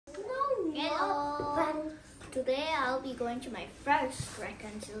Today I'll be going to my first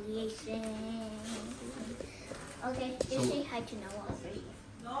reconciliation. Okay, just say hi to Noah already.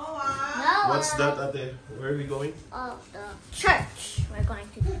 Noah! What's that, Ate? Where are we going? Oh, the church. We're going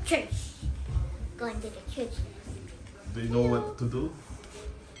to the church. Going to the church. Do you know what to do?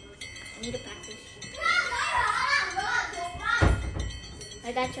 I need to practice.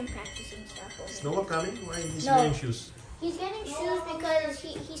 I got some practicing stuff over Is Noah coming? Why is he No. wearing shoes? He's getting shoes because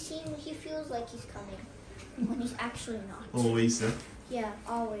he feels like he's coming when he's actually not. Always, eh? Yeah,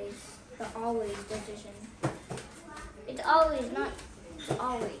 always. The always decision. It's always not. It's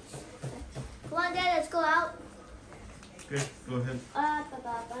always. Come on, Dad. Let's go out. Okay, go ahead.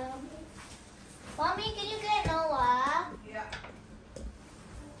 Mommy, can you get Noah? Yeah.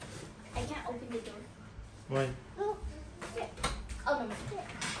 I can't open the door. Why? Oh, yeah. Oh no.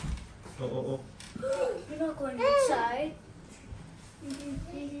 Oh. You're not going outside. You're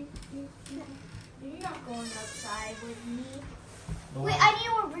not going outside with me. No. Wait, I need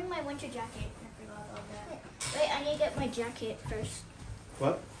to bring my winter jacket. I forgot about that. Wait, I need to get my jacket first.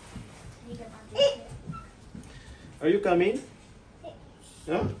 What? I need to get my jacket. Are you coming?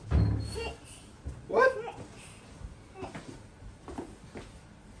 Huh? What?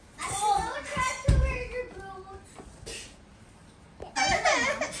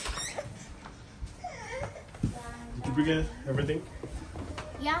 Did you bring everything?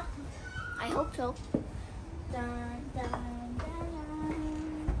 Yeah, I hope so. Dun, dun, dun, dun,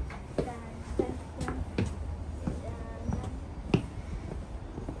 dun, dun, dun, dun.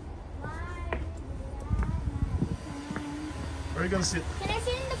 Where are you gonna sit? Can I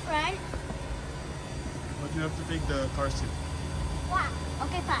sit in the front? But you have to take the car seat. Wow.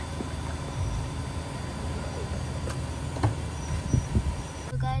 Okay, fine.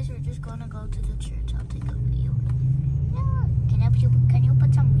 So guys, we're just gonna go to the church. I'll take a video. Yeah. Can you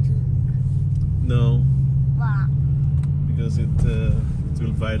put some music? No, Wow. because it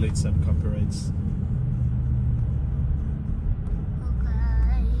will violate some copyrights.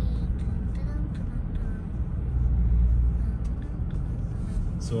 Okay.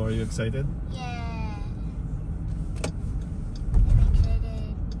 So are you excited? Yeah. I'm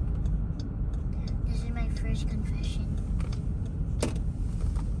excited. This is my first confession.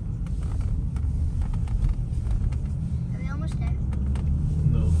 Are we almost there?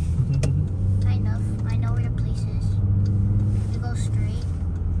 No. Kind of. I know where the place is. You go straight.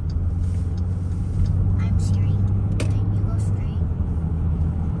 I'm Siri. Right, you go straight.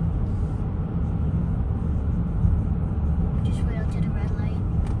 Just wait up to the red light.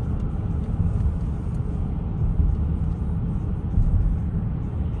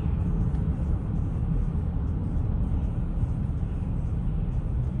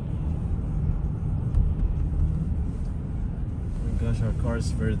 Oh my gosh, our car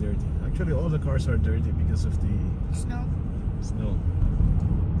is very dirty. Actually, all the cars are dirty because of the Snow. snow.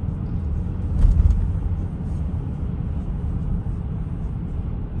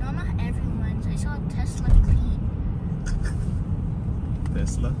 No, not everyone's. I saw Tesla clean.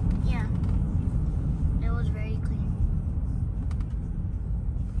 Tesla. Yeah. It was very clean.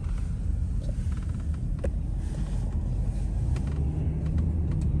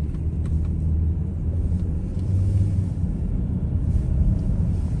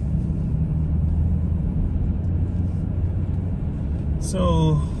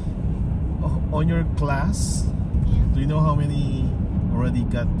 So, on your class, Yeah. do you know how many already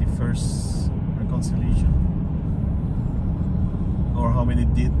got the first reconciliation? Or how many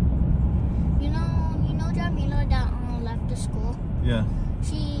did? You know Jamila that left the school? Yeah.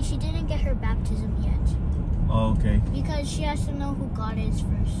 She didn't get her baptism yet. Oh, okay. Because she has to know who God is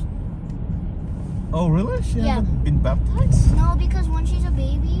first. Oh, really? She Yeah. hasn't been baptized? No, because when she's a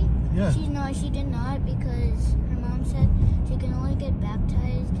baby, Yeah. she did not, because her mom said she can only get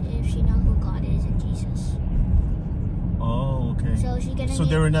baptized if she knows who God is and Jesus. Oh, okay. So she gonna So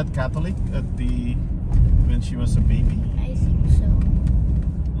they were not Catholic at the when she was a baby? I think so.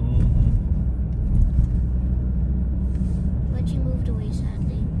 Mhm. But she moved away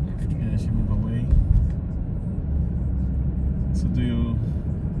sadly after. Yeah, she moved away. So do you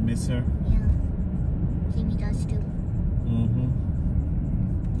miss her? Yeah. Jamie does too. Mm-hmm.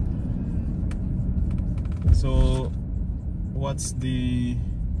 So, what's the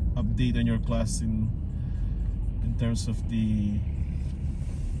update on your class in terms of the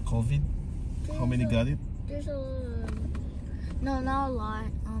COVID? How many got it? There's no, not a lot.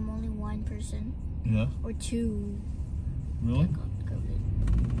 Only one person Yeah. or two Really? got COVID.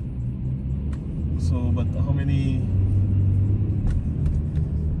 So, but how many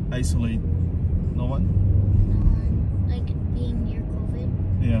isolate? No one? Like being near COVID.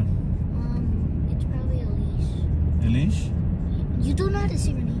 Yeah. It's probably at least You don't know how to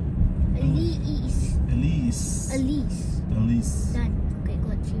say her name. Elise. Elise. Elise. Elise. Done. Okay,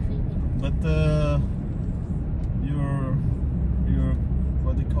 good. She's Filipino. But your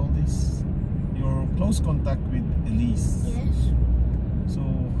what do you call this? Your close contact with Elise. Yes. So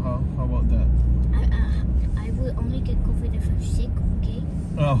how about that? I will only get COVID if I'm sick, okay?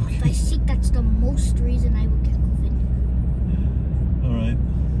 Oh, okay. If I'm sick, that's the most reason I will get COVID. Alright.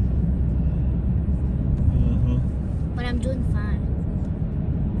 But I'm doing fine.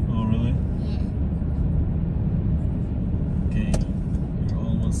 Oh, really? Yeah. Okay. You're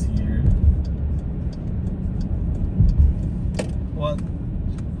almost here. What?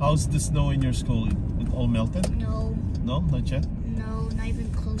 How's the snow in your school? It all melted? No. No? Not yet? No, not even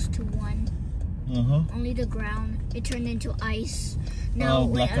close to one. Only the ground. It turned into ice. Now, oh,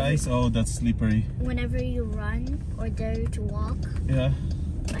 black ice? Oh, that's slippery. Whenever you run or dare to walk, Yeah.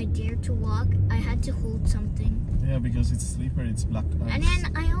 I dare to walk, I had to hold something. Yeah, because it's slippery, it's black ice. And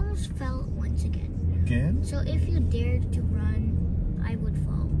then I almost fell once again. Again? So if you dared to run, I would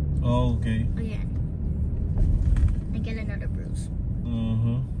fall. Oh, okay. Again. And get another bruise.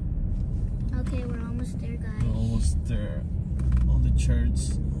 Okay, we're almost there, guys. We're almost there. On the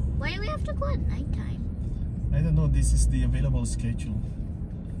church. Why do we have to go at nighttime? I don't know, this is the available schedule.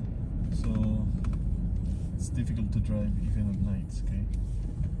 So, it's difficult to drive even at nights, okay?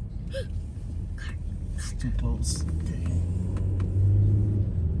 It's too close. Okay.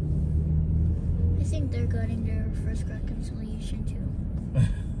 I think they're getting their first reconciliation too.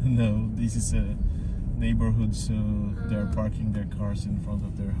 No, this is a neighborhood, so they're parking their cars in front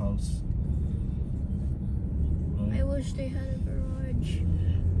of their house. Right? I wish they had a garage.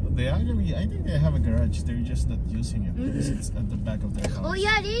 They actually, I think they have a garage. They're just not using it because it's at the back of their house. Oh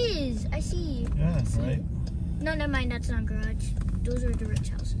yeah, it is. I see. Yeah, See? right? No, never mind. That's not a garage. Those are the rich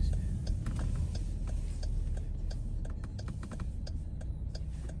houses.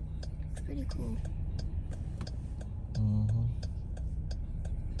 It's pretty cool.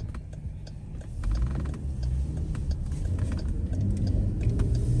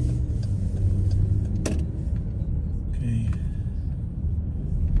 Okay.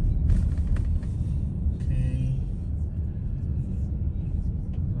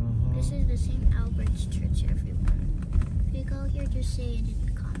 This is the St. Albert's Church, everyone. If you go here, just say it in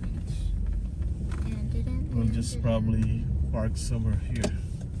the comments. We'll just probably park somewhere here.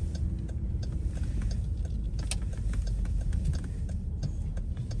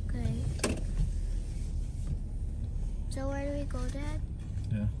 Okay. So where do we go, Dad?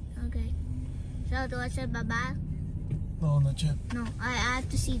 Yeah. Okay. So do I say bye-bye? No, not yet. No, I have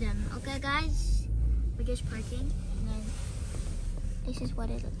to see them. Okay, guys? We're just parking, and then this is what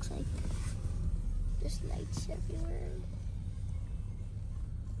it looks like. There's lights everywhere.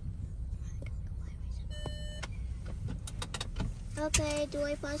 Okay, do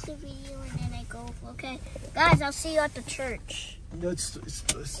I pause the video and then I go? Okay, guys, I'll see you at the church. We'll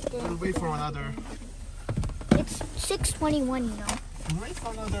wait for another. It's 6:21, you know. We'll wait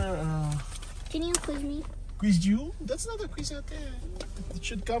for another. Can you quiz me? Quiz you? That's not a quiz out there. It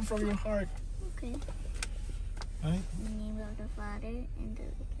should come from your heart. Okay. Right? In the name of the Father and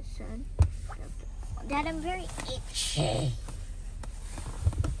the Son. Dad, I'm very itchy.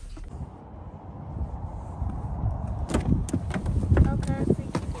 Okay,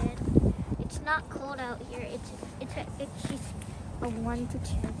 pretty good. It's not cold out here. It's just a 1 to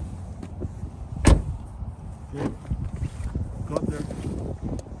 10. Yeah. Got there.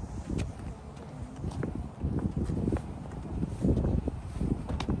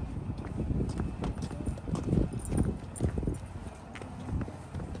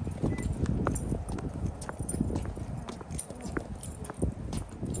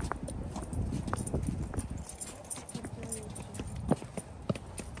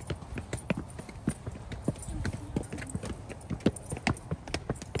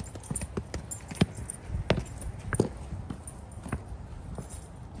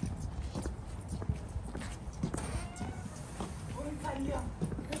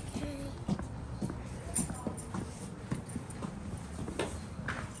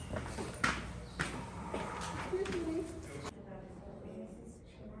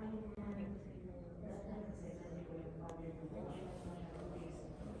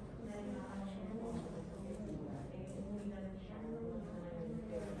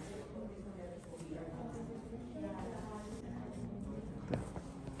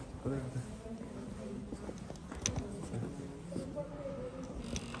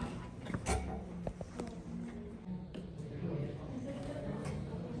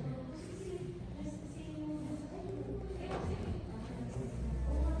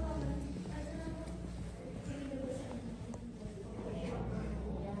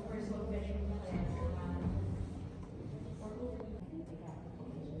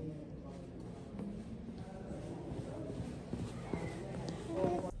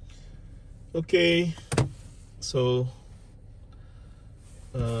 Okay, so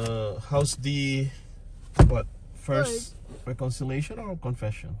how's the what first reconciliation or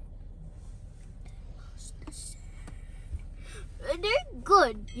confession? They're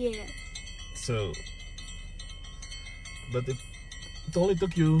good, yeah. So, but it only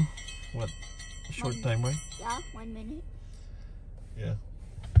took you what, a short time, right? Yeah, 1 minute. Yeah.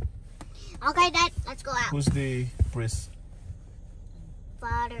 Okay, Dad, let's go out. Who's the priest?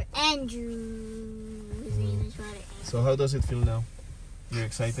 Father Andrew. His name is Father Andrew. So how does it feel now? You're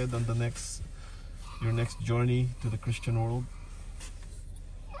excited on your next journey to the Christian world?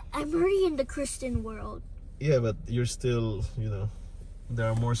 I'm already in the Christian world. Yeah, but you're still, there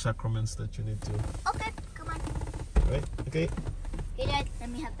are more sacraments that you need to. Okay, come on. Right? Okay. Hey, Dad, let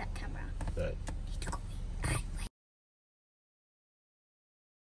me have that camera. Right.